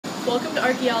Welcome to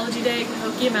Archaeology Day at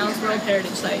Cahokia Mounds World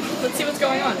Heritage Site. Let's see what's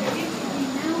going on.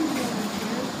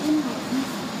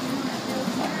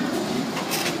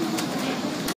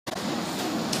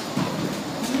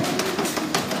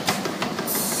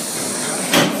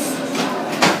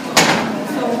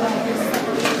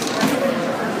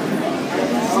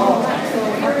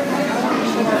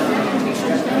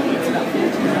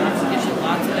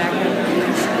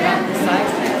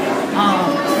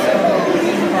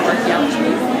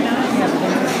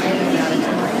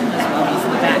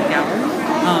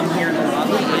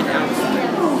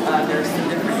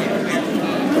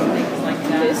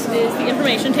 This is the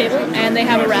information table, and they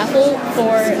have a raffle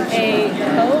for a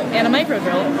hoe and a micro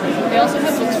drill. They also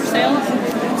have books for sale.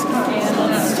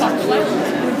 And let's talk to Lila.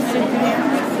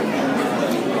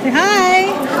 Say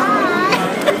hi!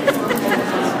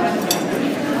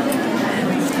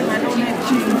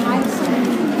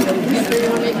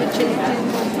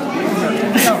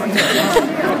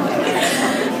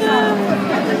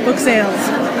 Book sales.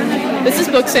 This is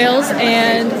book sales,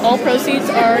 and all proceeds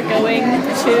are going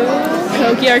to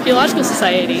Cahokia Archaeolgical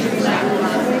Society. Here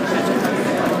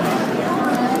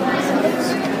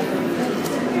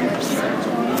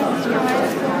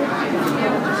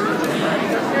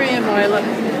I am, Lila.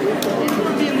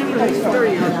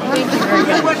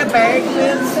 You want a bag,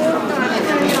 Liz?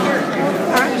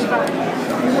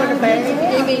 You want a bag?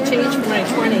 Give me change for my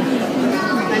 20.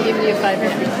 I'm giving you 5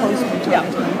 extra post. Yeah.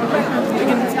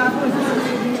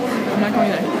 I'm not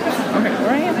going there. Okay, where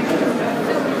I am.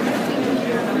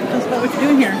 Tell us about what you're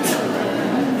doing here.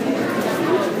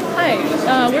 Hi,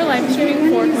 we're live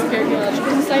streaming for Cahokia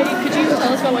Archaeolgical Society. Could you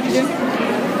tell us about what you're doing?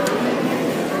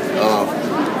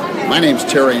 My name's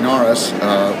Terry Norris,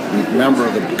 member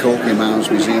of the Cahokia Mounds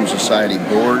Museum Society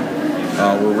Board.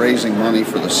 We're raising money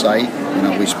for the site. You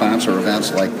know, we sponsor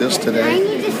events like this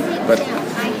today. But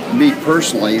me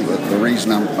personally, the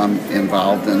reason I'm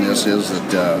involved in this is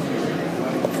that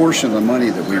a portion of the money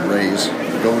that we raise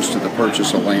goes to the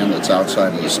purchase of land that's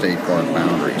outside of the state park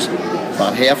boundaries.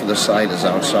 About half of the site is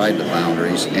outside the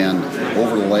boundaries, and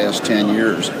over the last 10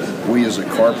 years, we as a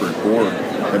corporate board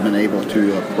have been able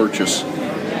to purchase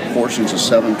portions of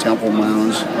 7 temple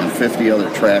mounds and 50 other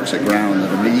tracts of ground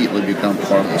that immediately become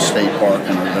part of the state park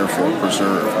and are therefore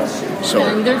preserved. So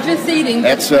and they're just eating.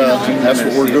 That's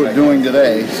what we're doing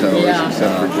today. So yeah.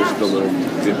 Except for just a little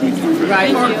 50.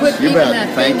 Right. Or put you bet.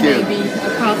 that Thank thing you. Maybe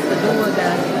across the door.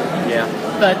 That. Yeah.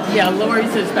 But yeah,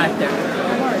 Lori's is back there.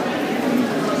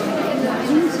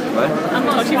 What? I'm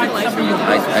not quite covering you.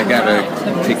 I gotta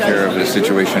take care of the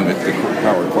situation with the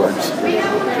power cords.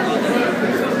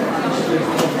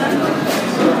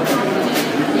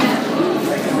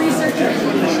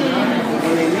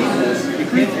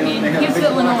 Gibson,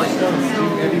 Illinois.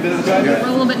 We're a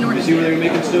little bit north of here.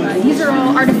 These are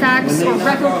all artifacts or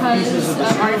replicas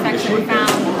of artifacts that we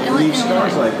found in Illinois.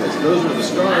 Scars like this. Those are the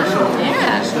scars.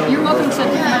 Yeah. You're welcome to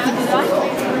come up with this.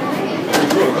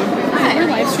 Hi, we're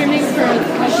live streaming for the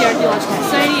Cahokia Archaeological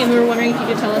Society, and we were wondering if you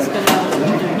could tell us a bit about what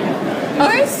you're doing here.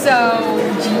 Okay, so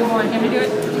do you want him to do it?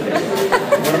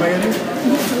 What am I going to do?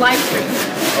 Live stream. A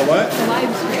what?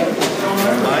 Live stream.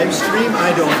 Live stream?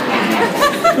 I don't.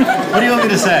 What do you want me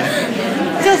to say?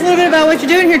 Tell us a little bit about what you're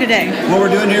doing here today. What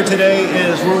we're doing here today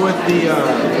is we're with the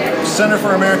Center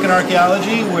for American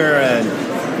Archaeology. We're an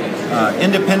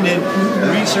independent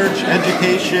research,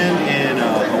 education, and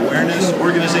awareness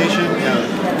organization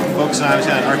focusing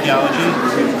obviously on archaeology.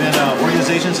 We've been an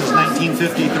organization since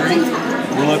 1953.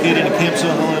 We're located in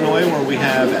Campsville, Illinois, where we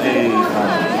have a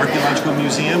archaeological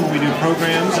museum. We do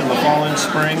programs in the fall and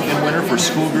spring and winter for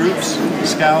school groups,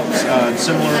 scouts, and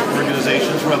similar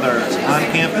organizations, whether it's on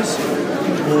campus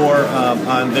or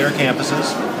on their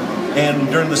campuses. And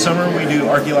during the summer, we do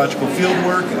archaeological field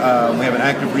work. We have an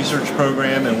active research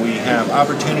program, and we have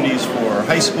opportunities for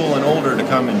high school and older to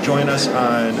come and join us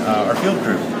on our field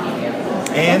crew.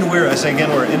 And we're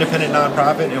an independent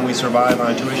nonprofit, and we survive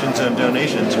on tuitions and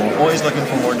donations. We're always looking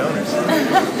for more donors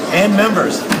and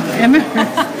members.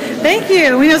 Thank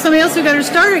you. We know somebody else who got her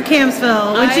start at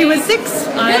Campsville when she was 6.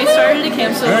 I started at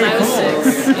Campsville when I was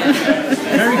 6. Yeah.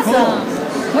 Very cool.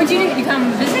 What'd you do? You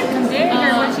come visit, come dig,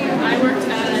 or what'd you? I worked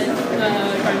at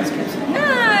the Gardens of Campsville.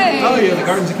 Nice. Oh, you're the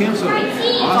Gardens of Campsville.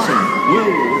 Awesome.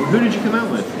 Who did you come out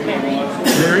with?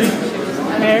 Mary.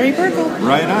 Mary Perkle.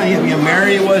 Right on. Yeah,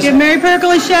 Mary was. Give Mary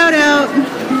Perkle a shout out.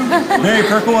 Mary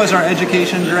Perkle was our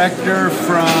education director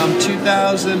from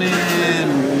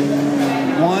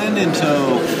 2001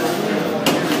 until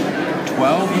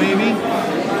 12, maybe.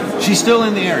 She's still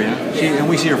in the area, and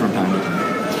we see her from time to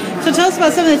time. So tell us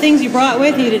about some of the things you brought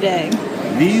with you today.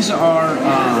 These are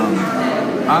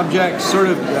objects,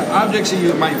 objects that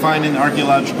you might find in the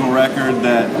archaeological record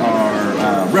that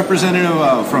are representative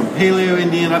of from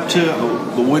Paleo-Indian up to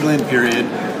the Woodland period.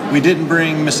 We didn't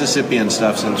bring Mississippian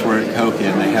stuff since we're at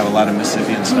Cahokia, and they have a lot of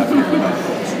Mississippian stuff here.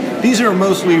 But these are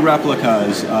mostly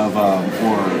replicas of,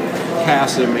 or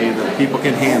casts that made that people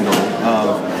can handle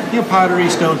of, pottery,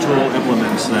 stone tool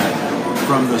implements that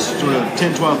from the sort of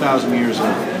 10, 12,000 years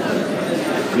of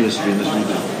history in this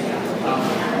region.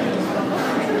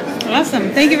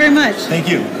 Awesome. Thank you very much. Thank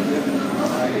you.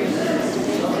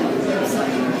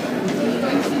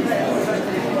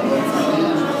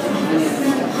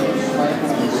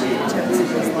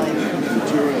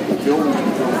 The buildings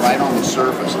were built right on the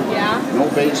surface. Yeah. No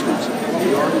basements.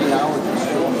 The archaeologists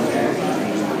show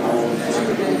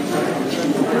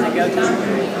Is it go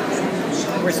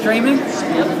time? We're streaming?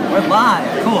 Yep. We're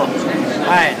live. Cool.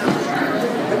 Alright.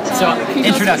 So,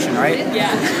 introduction, right?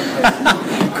 Yeah.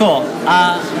 Cool.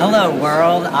 Hello,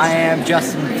 world. I am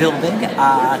Justin Vilbig.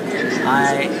 I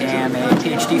am a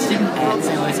PhD student at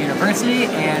St. Louis University,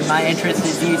 and my interest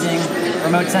is using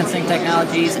remote sensing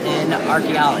technologies in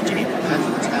archaeology.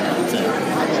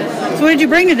 So what did you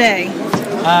bring today?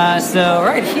 So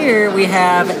right here we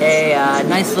have a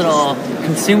nice little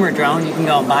consumer drone. You can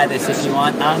go and buy this if you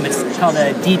want. It's called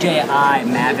a DJI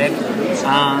Mavic.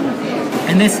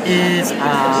 And this is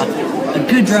a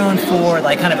good drone for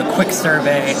like kind of a quick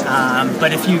survey,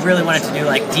 but if you really wanted to do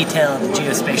like detailed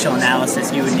geospatial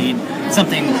analysis, you would need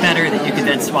something better that you could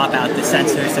then swap out the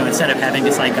sensor. So instead of having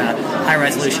just like a high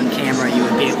resolution camera, you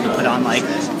would be able to put on like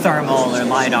thermal or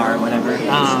LiDAR or whatever.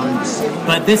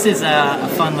 But this is a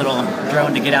fun little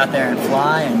drone to get out there and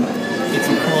fly and get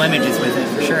some cool images with it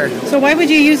for sure. So why would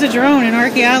you use a drone in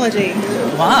archaeology?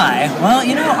 Why? Well,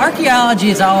 archaeology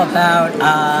is all about,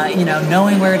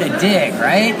 knowing where to dig,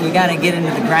 right? You got to get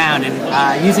into the ground, and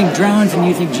using drones and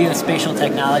using geospatial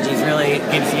technologies really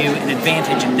gives you an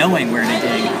advantage in knowing where to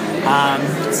dig.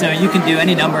 So you can do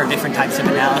any number of different types of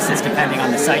analysis depending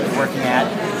on the site you're working at,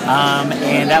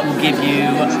 and that will give you,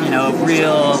 a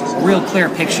real clear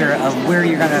picture of where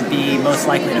you're going to be most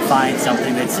likely to find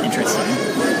something that's interesting.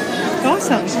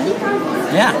 Awesome.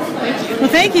 Yeah. Well,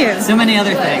 thank you. So many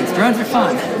other things. Drones are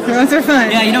fun. Drones are fun.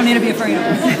 Yeah, you don't need to be afraid of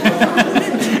them.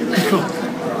 Cool.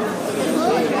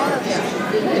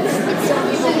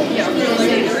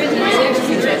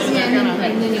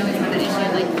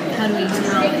 How do we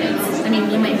tell? I mean,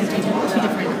 you might have two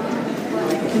different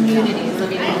communities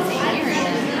living in the same area,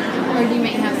 or you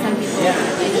might have some people like,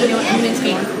 I'm going to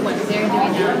take what they're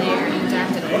doing down there and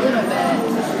adapt it a little bit,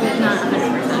 but not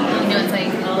 100%. It's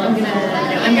like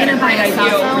I'm gonna buy a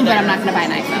cell phone, but I'm not gonna buy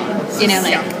an iPhone.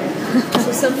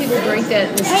 So some people drink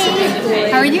that Mississippi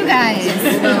Kool-Aid. How are you guys?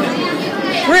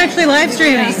 We're actually live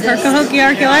streaming for Cahokia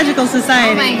Archaeological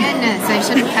Society. Oh my goodness, I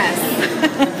shouldn't cuss.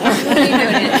 What are you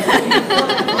doing?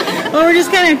 Well, we're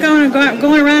just kind of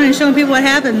going around and showing people what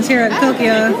happens here at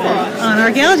Cahokia on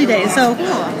Archaeology Day. So,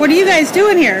 what are you guys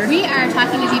doing here? We are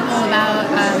talking to people about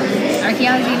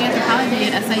archaeology and anthropology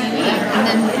at SIUE, and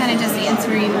then kind of just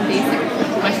answering basic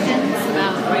questions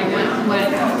about what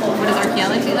is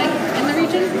archaeology like in the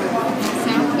region. So,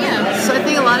 yeah. So I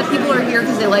think a lot of people are here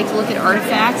because they like to look at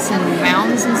artifacts and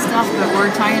mounds and stuff, but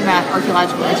we're talking about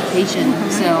archaeological education.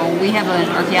 So we have an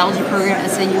archaeology program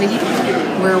at SIUE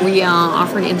where we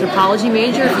offer an anthropology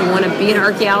major. If you want to be an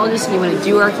archaeologist and you want to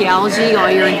do archaeology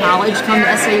while you're in college, come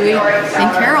to SIUE.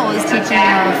 And Carol is teaching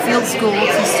a field school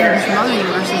to students from other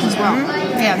universities as well.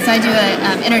 Yeah, so I do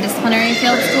an interdisciplinary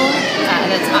field school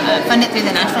that's funded through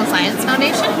the National Science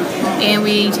Foundation, and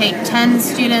we take 10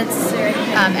 students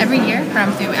every year from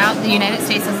throughout the United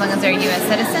States as long as they're a U.S.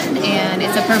 citizen, and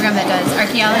it's a program that does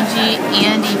archaeology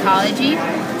and ecology.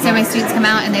 So my students come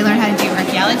out and they learn how to do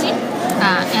archaeology,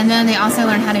 and then they also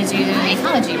learn how to do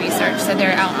ecology research. So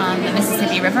they're out on the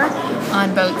Mississippi River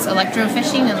on boats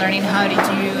electrofishing and learning how to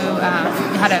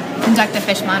conduct a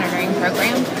fish monitoring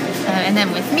program. And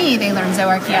then with me, they learn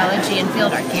zooarchaeology and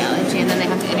field archaeology, and then they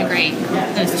have to integrate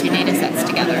those two data sets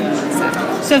together.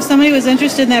 So if somebody was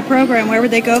interested in that program, where would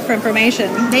they go for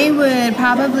information? They would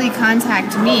probably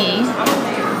contact me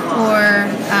or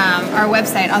our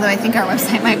website, although I think our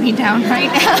website might be down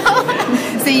right now.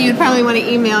 So you'd probably want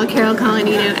to email Carol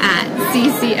Colanino at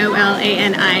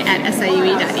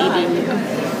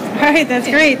ccolani@siue.edu. All right, that's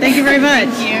great. Thank you very much.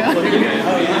 Thank you.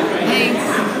 Thanks.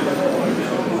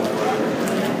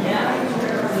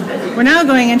 We're now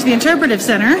going into the Interpretive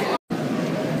Center.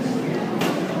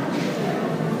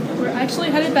 We're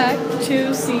actually headed back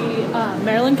to see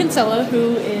Marilyn Kinsella,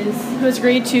 who has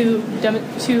agreed to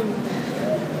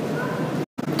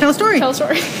tell a story.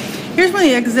 Here's one of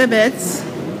the exhibits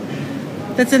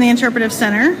that's in the Interpretive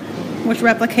Center, which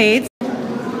replicates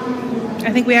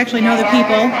I think we actually know the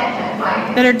people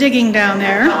that are digging down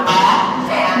there.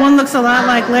 One looks a lot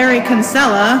like Larry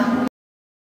Kinsella.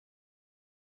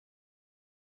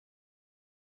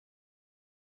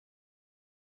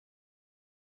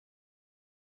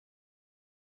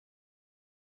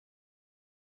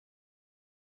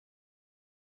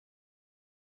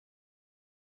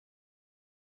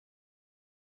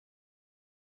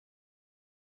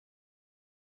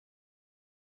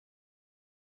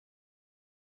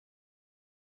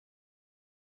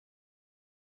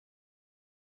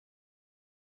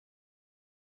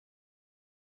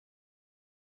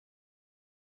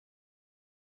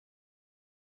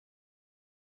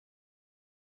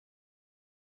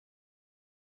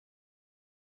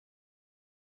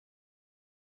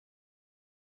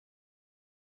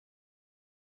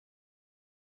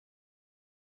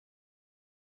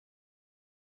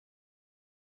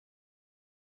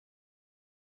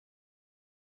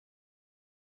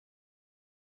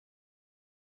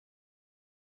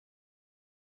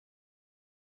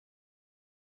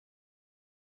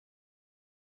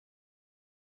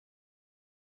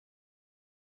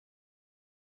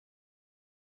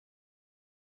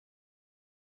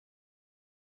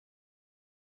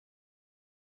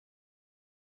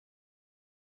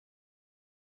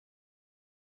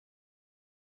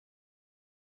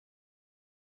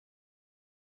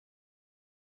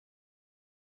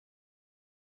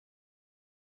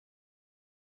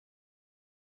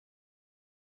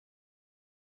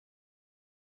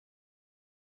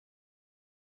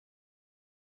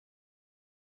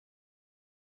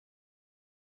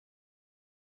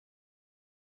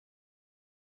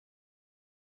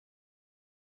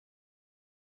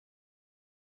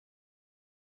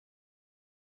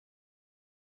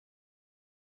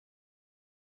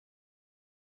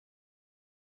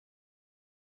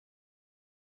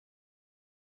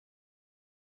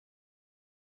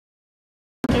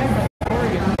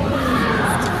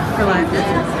 We're live.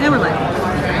 Yeah, we're live.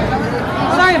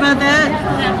 Sorry about that.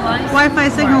 Wi-Fi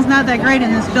signal's not that great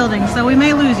in this building, so we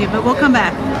may lose you, but we'll come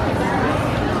back.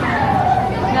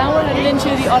 Now we're headed into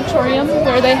the auditorium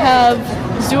where they have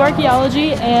zoo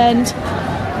archaeology and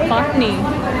botany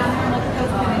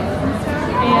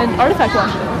and artifact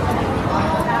washing.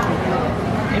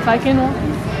 If I can walk.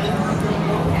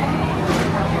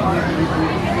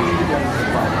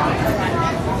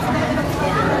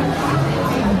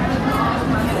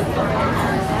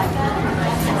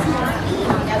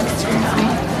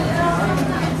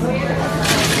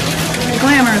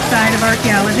 Glamour side of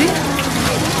archaeology.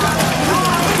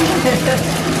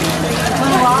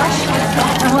 Want to watch?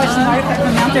 I'm watching artifact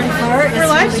from Mount 34. We're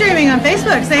live streaming on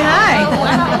Facebook. Say hi.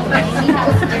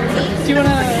 Do you want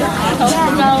to tell us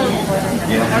about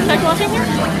artifact washing here?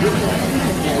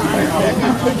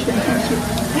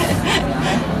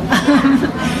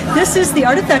 This is the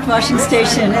artifact washing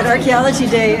station at Archaeology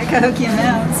Day at Cahokia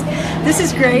Mounds. This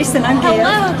is Grace and I'm Gail.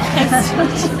 Hello.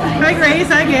 Hi Grace,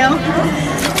 hi Gail.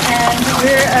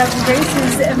 And Grace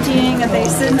is emptying a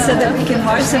basin so that we can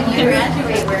wash some food,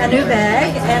 a new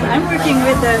bag. And I'm working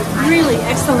with a really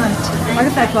excellent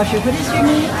artifact washer. What is your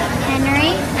name?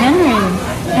 Henry. Henry.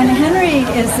 And Henry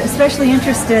is especially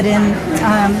interested in,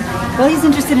 well, he's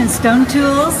interested in stone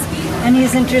tools and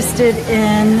he's interested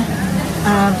in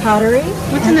pottery.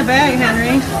 What's in the bag,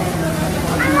 Henry?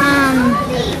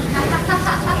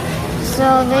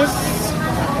 So this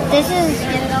is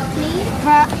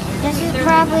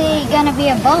probably gonna be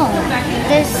a bone.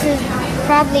 This is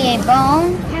probably a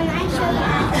bone.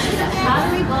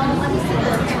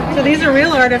 So these are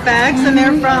real artifacts, and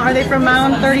are they from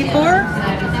Mound 34?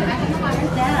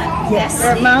 Yes.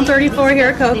 They're at Mound 34 here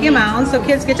at Cahokia Mounds, so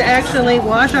kids get to actually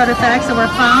wash artifacts that were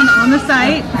found on the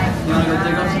site.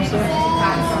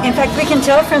 In fact, we can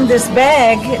tell from this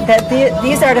bag that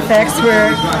these artifacts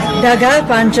were dug up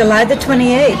on July the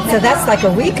 28th. So that's like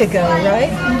a week ago, right?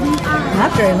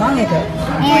 Not very long ago.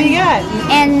 What do you got?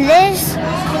 And this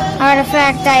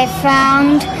artifact I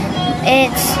found,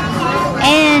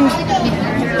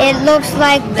 it looks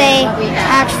like they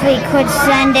actually could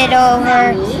send it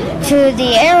over to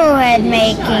the arrowhead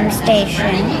making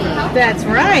station. That's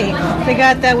right. They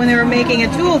got that when they were making a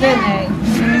tool, didn't they?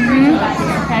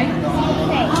 Okay.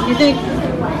 You think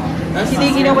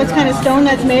you know what kind of stone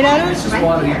that's made out of?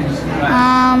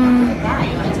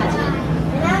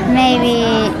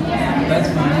 Maybe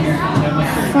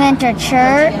flint or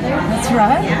chert. That's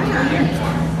right.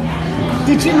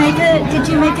 Did you make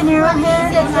an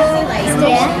arrowhead at the station?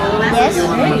 Yes.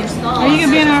 Are you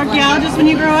gonna be an archaeologist when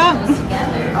you grow up?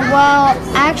 Well,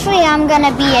 actually, I'm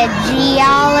gonna be a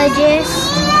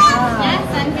geologist.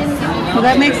 Well,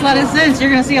 that makes a lot of sense. You're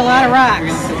gonna see a lot of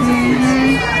rocks.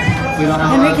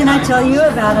 Henry, can I tell you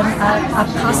about a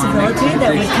possibility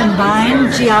that would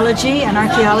combine geology and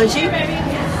archaeology?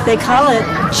 They call it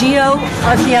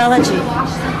geoarchaeology.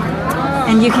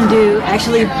 And you can do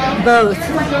actually both,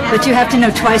 but you have to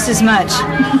know twice as much.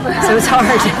 So it's hard.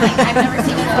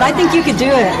 But I think you could do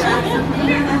it.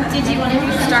 Did you want to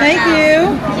start? Thank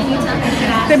you.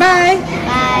 Say bye.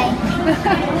 Bye.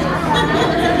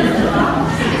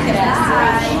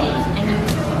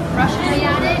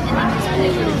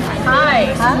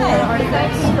 Hi.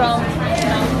 Artifacts from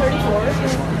Mountain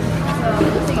 34.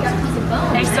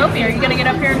 Hey Sophie, are you going to get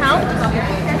up here and help?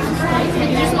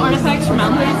 Here's some artifacts from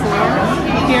Mountain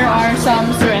 34. Here are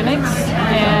some ceramics,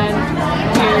 and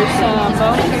here's some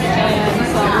bones and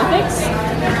some lithics.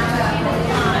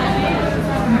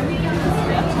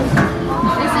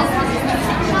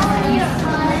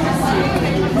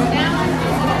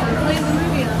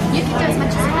 You can do as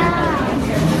much as you want.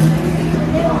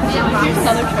 Here's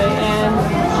another tray, and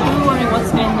I'm wondering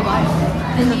what's in the vial.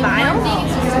 In the vial?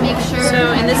 So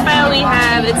in this vial we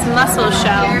have its mussel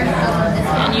shell,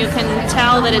 and you can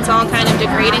tell that it's all kind of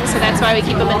degrading, so that's why we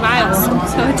keep them in vials,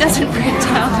 so it doesn't break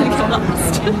down and get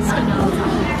lost.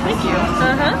 Thank you.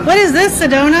 What is this,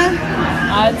 Sedona?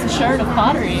 It's a shard of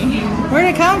pottery. Where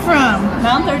did it come from?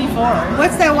 Mount 34.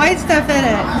 What's that white stuff in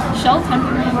it? Shell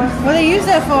tempering. What do they use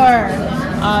that for?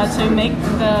 To make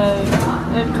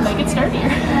it sturdier.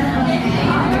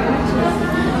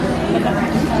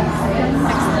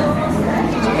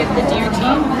 Did you get the deer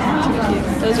teeth?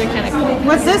 Those are kind of cool.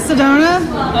 What's this, Sedona?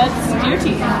 That's deer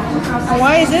teeth.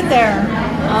 Why is it there?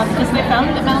 Because they found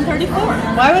it at Mount 34.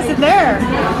 Why was it there?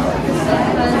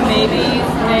 Maybe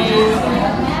they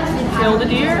killed a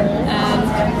deer and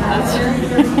that's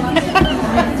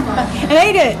And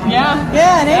ate it. Yeah.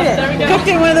 Yeah, and ate it. There we go. Cooked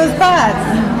it in one of those pots.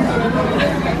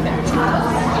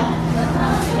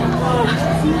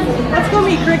 Let's go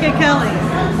meet Cricket Kelly.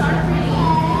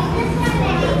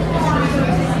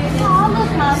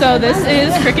 So this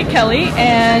is Cricket Kelly,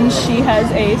 and she has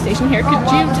a station here. Could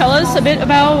you tell us a bit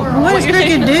about what does your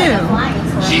Cricket station do?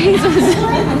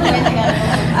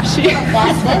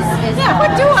 Yeah,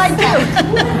 what do I do?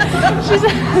 She's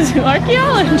a zoo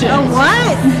archaeologist. A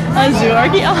what? A zoo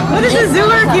archaeologist. What does a zoo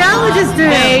archaeologist do?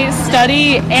 They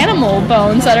study animal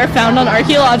bones that are found on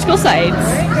archaeological sites.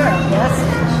 Very good. Yes.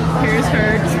 Here's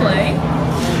her display.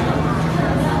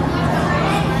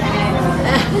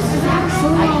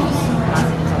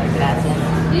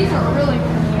 These are really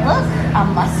cool. Look, a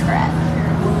muskrat.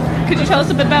 Could you tell us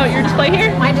a bit about your display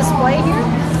here? My display here?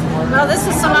 Well, this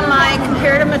is some of my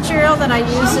comparative material that I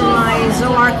use in my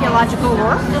zooarchaeological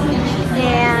work.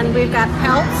 And we've got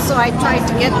pelts, so I tried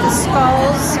to get the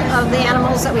skulls of the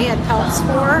animals that we had pelts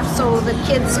for, so the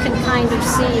kids can kind of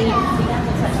see,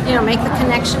 you know, make the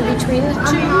connection between the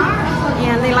two.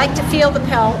 And they like to feel the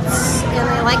pelts, and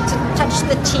they like to touch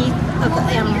the teeth of the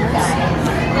animals.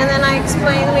 And then I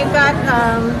explained we've got,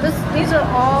 these are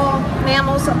all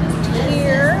mammals up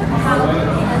here.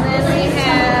 And then we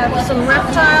have some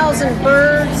reptiles and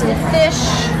birds and fish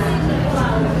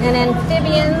and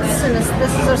amphibians, and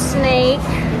this is a snake.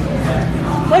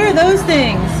 What are those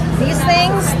things? These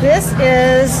things, this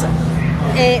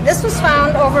was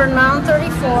found over in Mound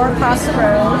 34 across the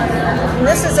road. And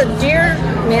this is a deer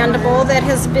mandible that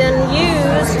has been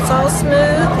used. It's all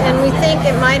smooth, and we think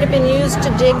it might have been used to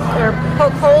dig or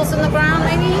poke holes in the ground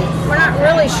maybe. We're not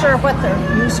really sure what they're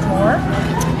used for.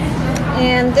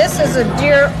 And this is a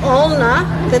deer ulna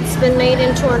that's been made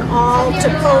into an awl to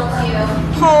poke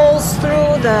holes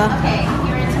through the,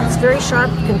 it's very sharp,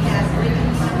 you can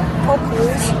poke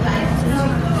holes.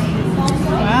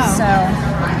 Wow. So,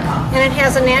 and it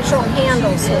has a natural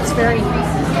handle, so it's very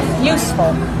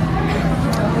useful.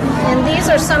 And these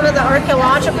are some of the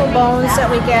archaeological bones that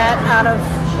we get out of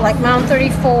like Mound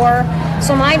 34.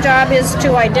 So my job is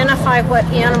to identify what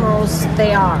animals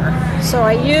they are. So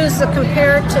I use the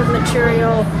comparative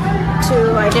material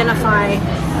to identify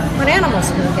what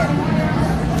animals we're getting.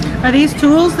 Are these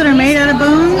tools that are made out of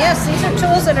bone? Yes, these are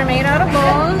tools that are made out of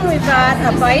bone. We've got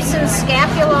a bison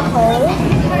scapula hole.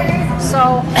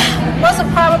 So it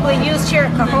wasn't probably used here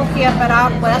at Cahokia, but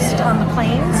out west on the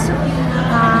plains,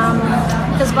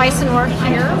 because bison weren't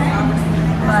here.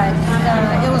 But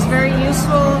it was very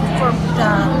useful for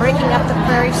breaking up the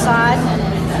prairie sod.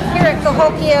 Here at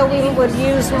Cahokia, we would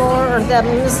use more, or the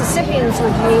Mississippians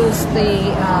would use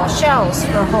the shells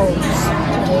for holes.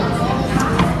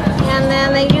 And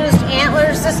then they used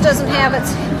antlers. This doesn't have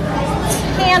its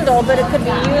handle, but it could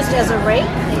be used as a rake.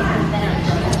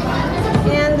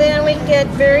 And then we get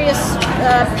various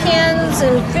pins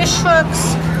and fish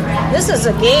hooks. This is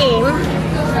a game.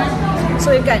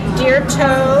 So we've got deer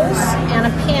toes and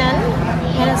a pin.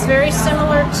 and it's very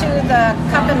similar to the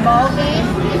cup and ball game.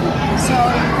 So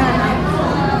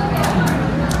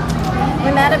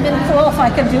wouldn't that have been cool if I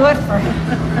could do it on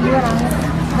it?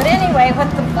 But anyway, what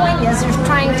the point is, they're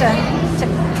trying to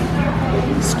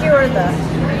skewer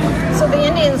so the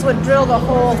Indians would drill the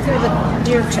hole through the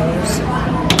deer toes.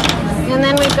 And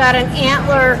then we've got an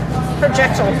antler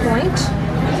projectile point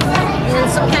and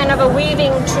some kind of a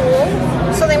weaving tool.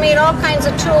 So they made all kinds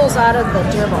of tools out of the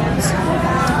deer bones.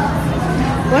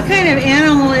 What kind of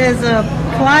animal is a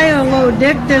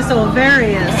Pliolodictus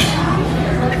ovarius?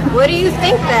 What do you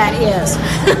think that is?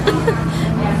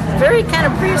 Very kind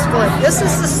of prehistoric. This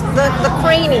is the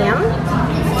cranium,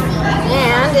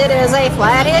 and it is a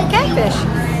flathead catfish.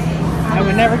 I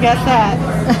would never guess that.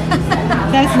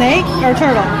 That snake or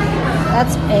turtle?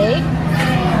 That's a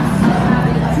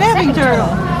snapping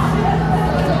turtle.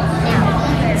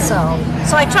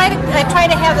 So I try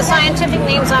to have the scientific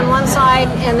names on one side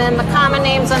and then the common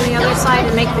names on the other side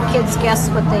and make the kids guess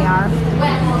what they are.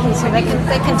 And so they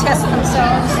can test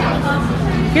themselves.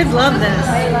 Kids love this.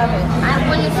 They love it.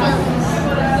 What do you feel?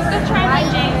 Good try,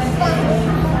 James.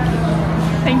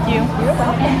 Thank you. You're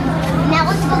welcome. Now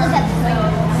let's go look at the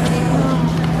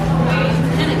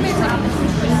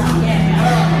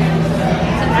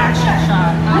It's an action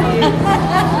shot.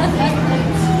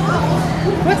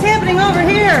 What's happening over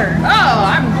here?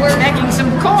 Oh, we're making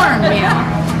some cornmeal.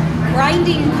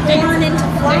 Grinding corn into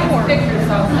flour.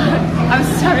 I'm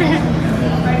sorry.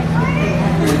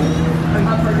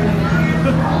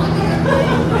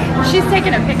 She's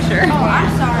taking a picture. Oh, I'm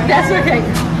sorry. That's okay.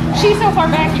 She's so far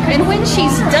back you couldn't. And when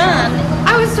she's done,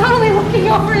 I was totally looking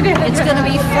over there. it's going to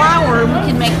be flour. We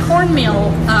can make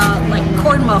cornmeal, like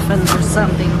corn muffins or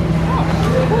something.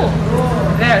 Cool.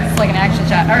 That's like an action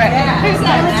shot. All right. Yeah. Who's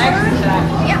next? An action shot.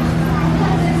 Yeah.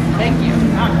 Thank you.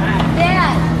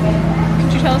 Dad.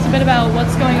 Could you tell us a bit about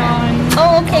what's going on?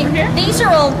 Oh, okay. Over here? These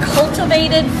are all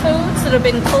cultivated foods that have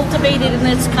been cultivated in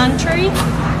this country.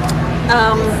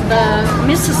 The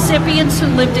Mississippians who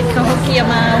lived at Cahokia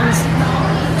Mounds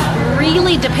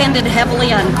really depended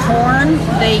heavily on corn.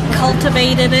 They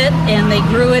cultivated it and they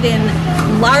grew it in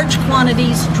large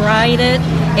quantities, dried it,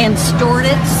 and stored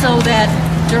it so that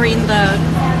during the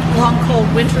long cold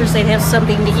winters they'd have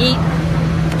something to eat.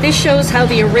 This shows how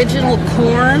the original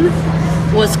corn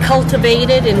was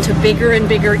cultivated into bigger and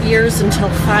bigger ears until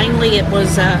finally it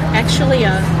was actually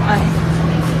a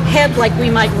head like we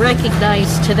might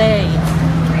recognize today.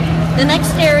 The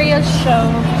next area show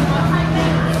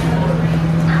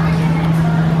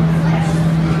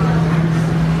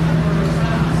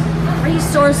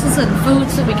resources and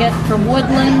foods that we get from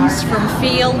woodlands, from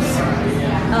fields,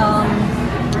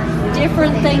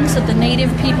 different things that the native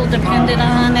people depended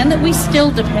on and that we still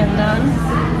depend on.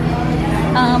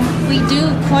 We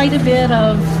do quite a bit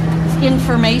of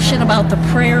information about the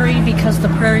prairie because the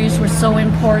prairies were so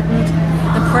important.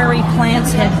 The prairie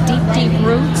plants had deep, deep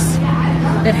roots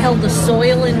that held the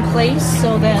soil in place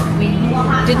so that we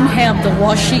didn't have the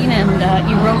washing and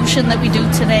erosion that we do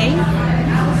today.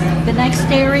 The next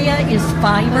area is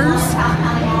fibers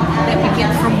that we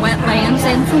get from wetlands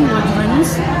and from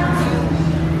woodlands.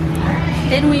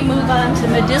 Then we move on to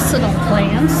medicinal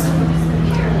plants.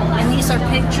 And these are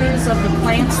pictures of the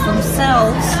plants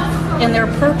themselves and their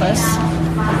purpose.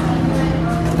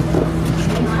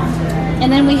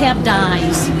 And then we have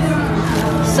dyes.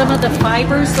 Some of the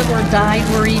fibers that were dyed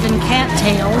were even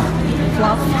cattail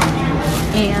fluff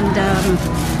and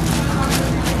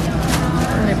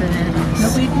whatever that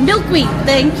is. Milkweed,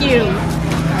 thank you.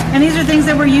 And these are things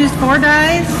that were used for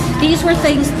dyes? These were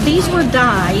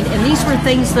dyed, and these were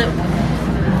things that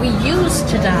we used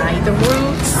to dye. The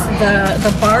roots,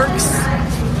 the barks.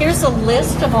 Here's a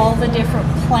list of all the different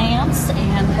plants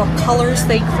and what colors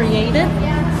they created.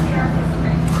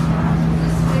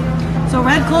 So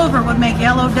red clover would make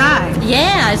yellow dye.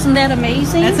 Yeah, isn't that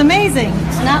amazing? That's amazing.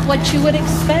 It's not what you would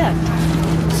expect.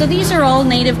 So these are all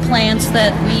native plants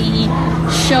that we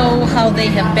show how they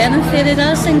have benefited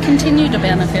us and continue to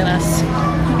benefit us.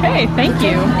 Okay, thank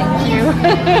you. Thank you.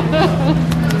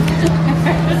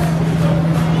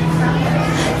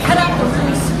 Cut out the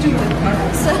really stupid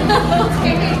parts.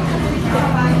 Okay.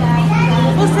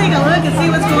 Let's take a look and see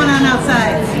what's going on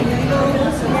outside.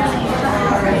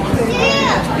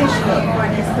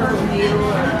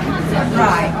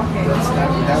 Right. Okay.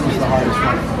 That was the hardest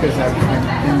one because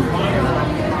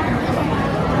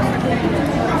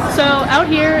So out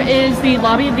here is the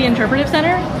lobby of the Interpretive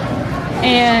Center,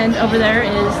 and over there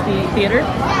is the theater.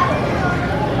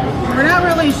 We're not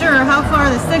really sure how far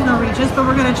the signal reaches, but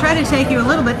we're going to try to take you a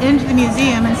little bit into the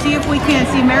museum and see if we can't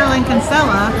see Marilyn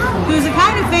Kinsella, who's a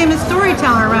kind of famous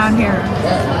storyteller around here.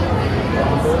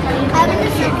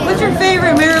 What's your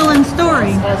favorite Maryland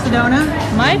story, Sedona?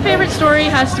 My favorite story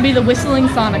has to be the Whistling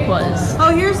Sonic was.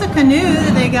 Oh, here's a canoe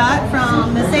that they got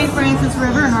from the St. Francis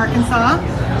River in Arkansas.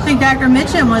 I think Dr.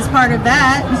 Mitchum was part of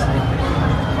that.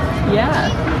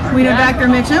 Yeah. We know Dr.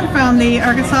 Mitchum from the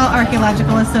Arkansas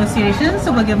Archaeological Association,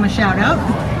 so we'll give him a shout out.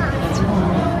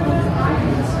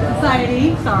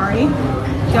 Society, sorry.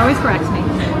 She always corrects me.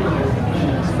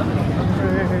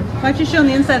 Why don't you show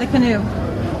me inside the canoe?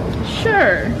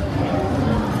 Sure.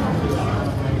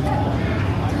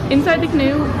 Inside the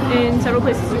canoe, in several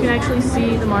places, you can actually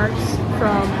see the marks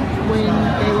from when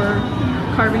they were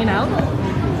carving it out.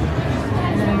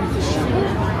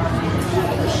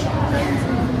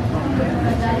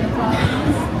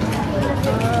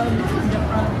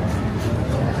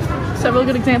 Several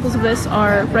good examples of this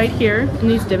are right here in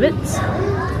these divots,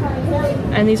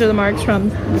 and these are the marks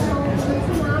from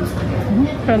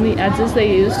the adzes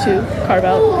they used to carve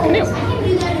out the canoe.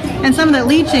 And some of that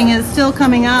leaching is still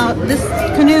coming out. This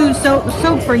canoe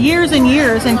soaked for years and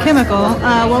years in chemical.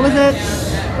 What was it?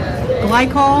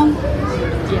 Glycol?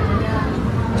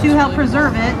 Yeah. To help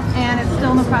preserve it, and it's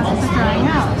still in the process of drying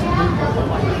out.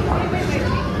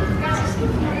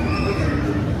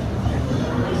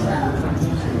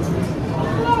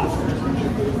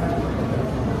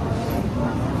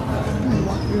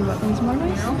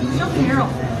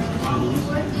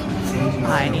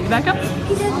 I need to back up.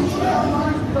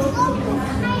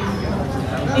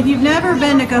 If you've never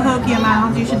been to Cahokia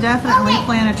Mounds, you should definitely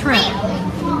plan a trip.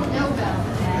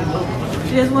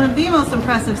 It is one of the most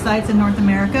impressive sites in North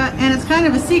America, and it's kind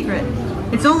of a secret.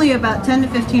 It's only about 10 to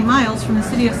 15 miles from the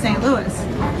city of St. Louis.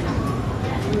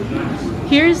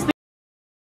 Here's the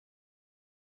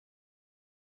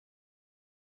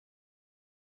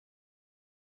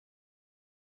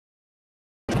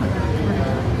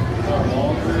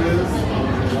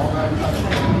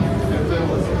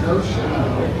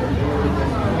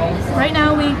Right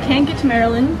now we can't get to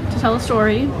Maryland to tell a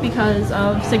story because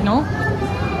of signal,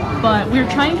 but we're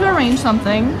trying to arrange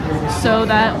something so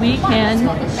that we can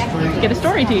get a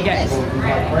story to you guys.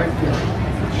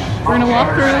 We're gonna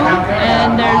walk through,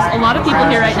 and there's a lot of people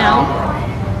here right now,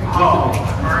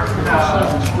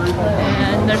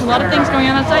 and there's a lot of things going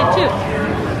on outside too.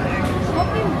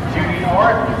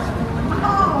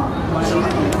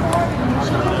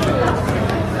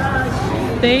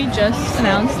 They just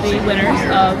announced the winners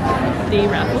of the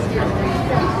raffle.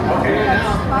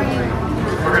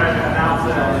 We're going to announce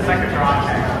the second drawing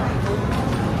next.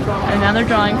 And now they're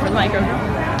drawing for the micro.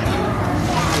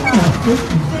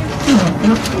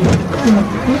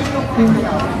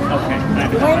 Okay.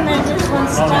 Wait a minute, there's one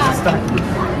stuck.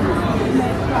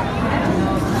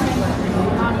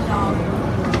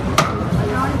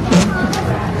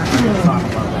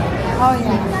 Oh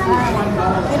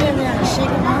yeah. Get in there and shake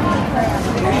them out.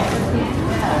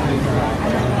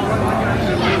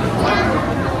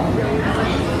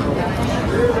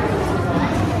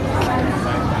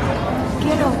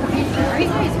 Get over here.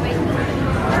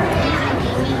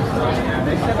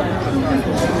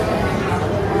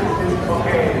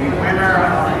 Okay, the winner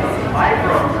of the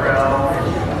micro drill,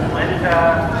 Linda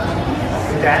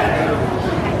Stanley.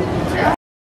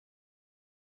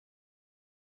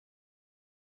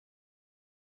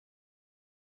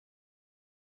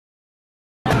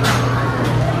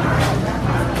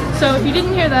 So if you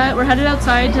didn't hear that, we're headed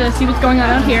outside to see what's going on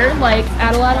out here, like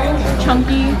atlatl,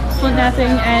 chunky, flint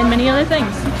napping, and many other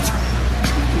things.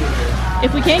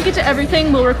 If we can't get to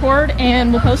everything, we'll record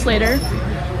and we'll post later,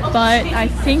 but I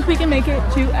think we can make it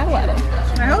to atlatl.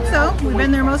 I hope so. We've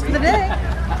been there most of the day.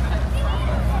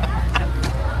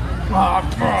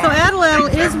 So atlatl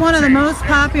is one of the most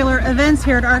popular events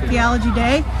here at Archaeology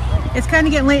Day. It's kind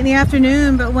of getting late in the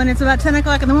afternoon, but when it's about 10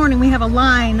 o'clock in the morning, we have a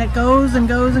line that goes and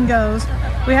goes and goes.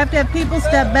 We have to have people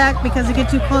step back because they get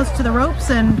too close to the ropes,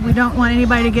 and we don't want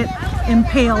anybody to get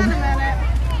impaled.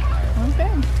 Okay.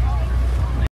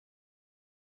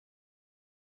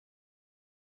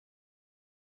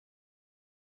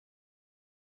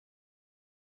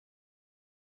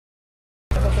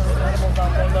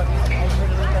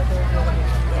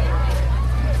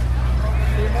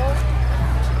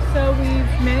 So we've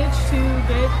managed to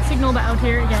get signaled out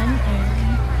here again.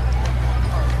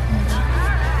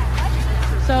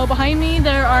 So behind me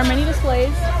there are many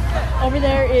displays. Over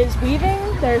there is weaving,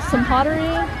 there's some pottery,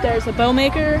 there's a bow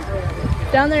maker.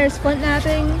 Down there is flint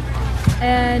napping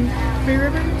and Three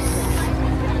Rivers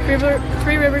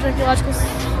Archaeological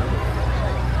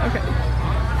Okay.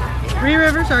 Three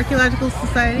Rivers Archaeological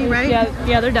Society, right?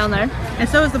 Yeah, they're down there. And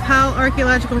so is the Powell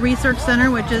Archaeological Research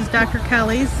Center, which is Dr.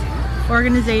 Kelly's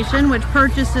organization, which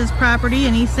purchases property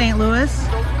in East St. Louis.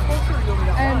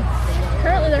 And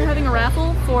a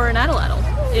raffle for an atlatl.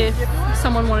 If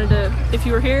someone wanted to, if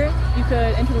you were here, you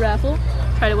could enter the raffle,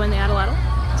 try to win the atlatl.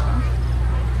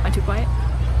 Am I too quiet?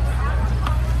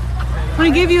 I want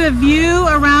to give you a view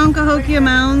around Cahokia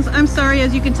Mounds. I'm sorry,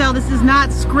 as you can tell, this is not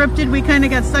scripted. We kind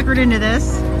of got suckered into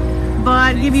this.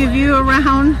 But give you a view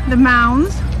around the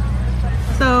mounds.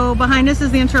 So behind us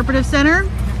is the Interpretive Center.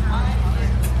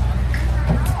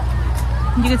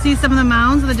 You can see some of the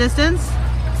mounds in the distance.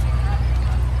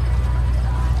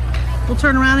 We'll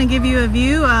turn around and give you a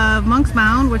view of Monk's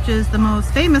Mound, which is the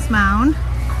most famous mound,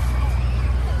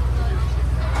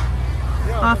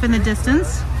 off in the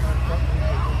distance.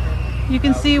 You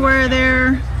can see where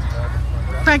they're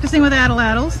practicing with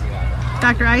atlatls.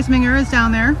 Dr. Eisminger is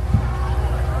down there.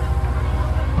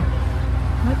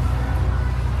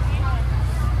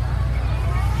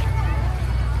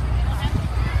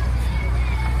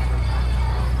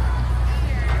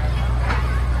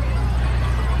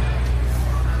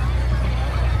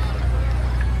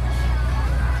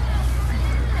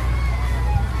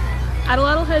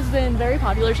 Atlatl has been very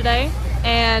popular today,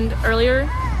 and earlier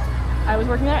I was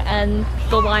working there and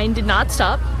the line did not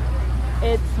stop.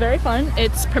 It's very fun.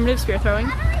 It's primitive spear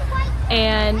throwing,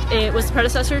 and it was the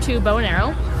predecessor to bow and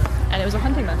arrow, and it was a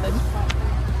hunting method.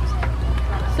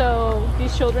 So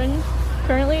these children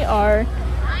currently are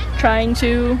trying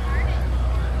to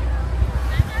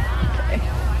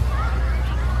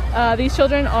these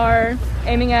children are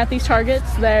aiming at these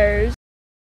targets. There's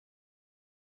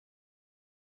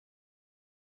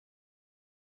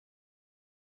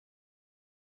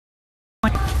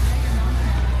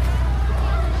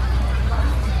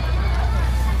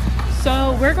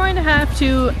So we're going to have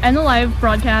to end the live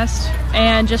broadcast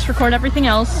and just record everything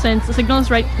else since the signal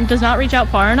does not reach out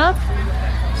far enough.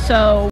 So